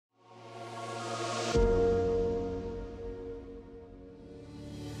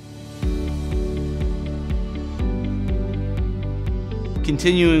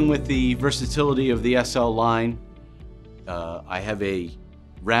Continuing with the versatility of the SL line, I have a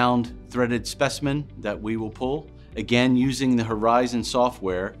round threaded specimen that we will pull. Again, using the Horizon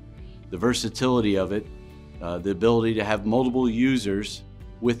software, the versatility of it, the ability to have multiple users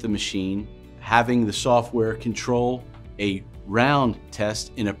with the machine, having the software control a round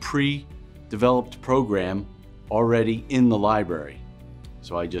test in a pre-developed program already in the library.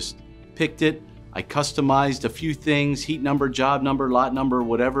 So I just picked it, I customized a few things, heat number, job number, lot number,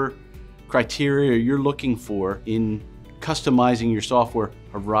 whatever criteria you're looking for in customizing your software.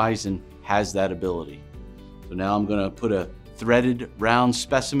 Horizon has that ability. So now I'm going to put a threaded round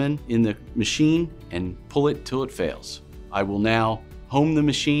specimen in the machine and pull it till it fails. I will now home the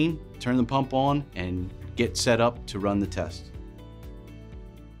machine, turn the pump on, and get set up to run the test.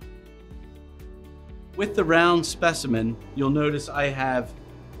 With the round specimen, you'll notice I have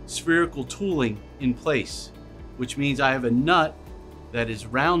spherical tooling in place, which means I have a nut that is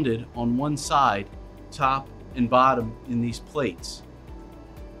rounded on one side, top and bottom in these plates.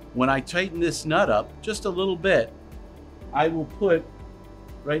 When I tighten this nut up just a little bit, I will put,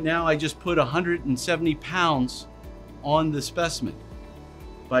 right now I just put 170 pounds on the specimen.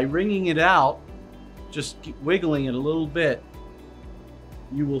 By wringing it out, just wiggling it a little bit,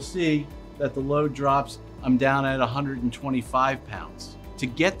 you will see that the load drops. I'm down at 125 pounds. To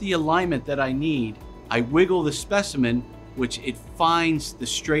get the alignment that I need, I wiggle the specimen, which it finds the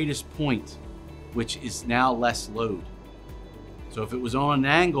straightest point, which is now less load. So if it was on an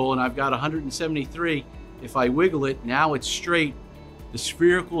angle and I've got 173, if I wiggle it, now it's straight. The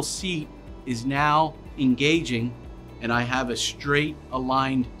spherical seat is now engaging and I have a straight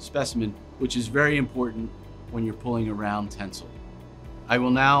aligned specimen, which is very important when you're pulling a round tensile. I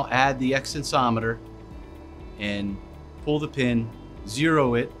will now add the extensometer and pull the pin,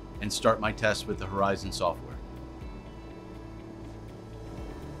 zero it, and start my test with the Horizon software.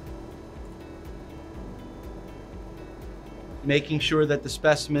 Making sure that the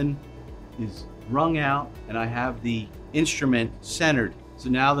specimen is wrung out and I have the instrument centered. So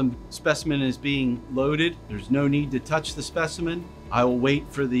now the specimen is being loaded. There's no need to touch the specimen. I will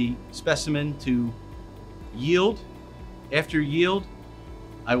wait for the specimen to yield. After yield,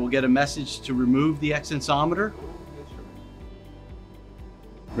 I will get a message to remove the extensometer.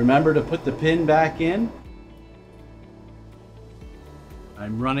 Remember to put the pin back in.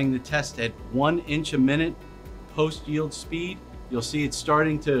 I'm running the test at 1 inch a minute post-yield speed. You'll see it's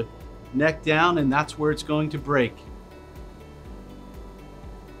starting to neck down and that's where it's going to break.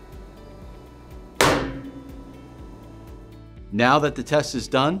 Now that the test is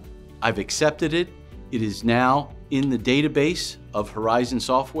done, I've accepted it. It is now in the database of Horizon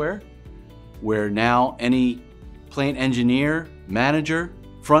software, where now any plant engineer, manager,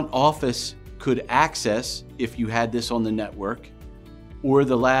 front office could access if you had this on the network, or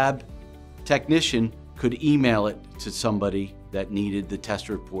the lab technician could email it to somebody that needed the test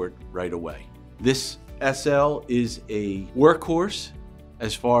report right away. This SL is a workhorse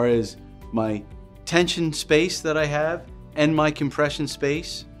as far as my tension space that I have and my compression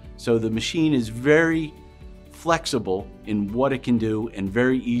space. So the machine is very flexible in what it can do and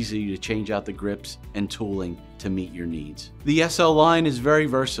very easy to change out the grips and tooling to meet your needs. The SL line is very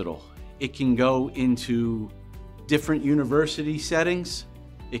versatile. It can go into different university settings.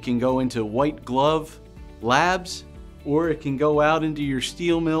 It can go into white glove labs, or it can go out into your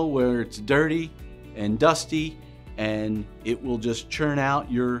steel mill where it's dirty and dusty and it will just churn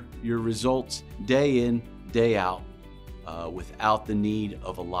out your results day in, day out. Without the need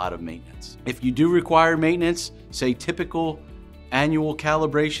of a lot of maintenance. If you do require maintenance, say typical annual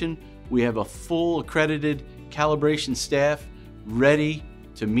calibration, we have a full accredited calibration staff ready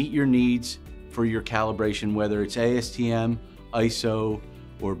to meet your needs for your calibration, whether it's ASTM, ISO,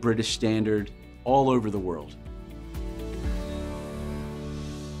 or British Standard, all over the world.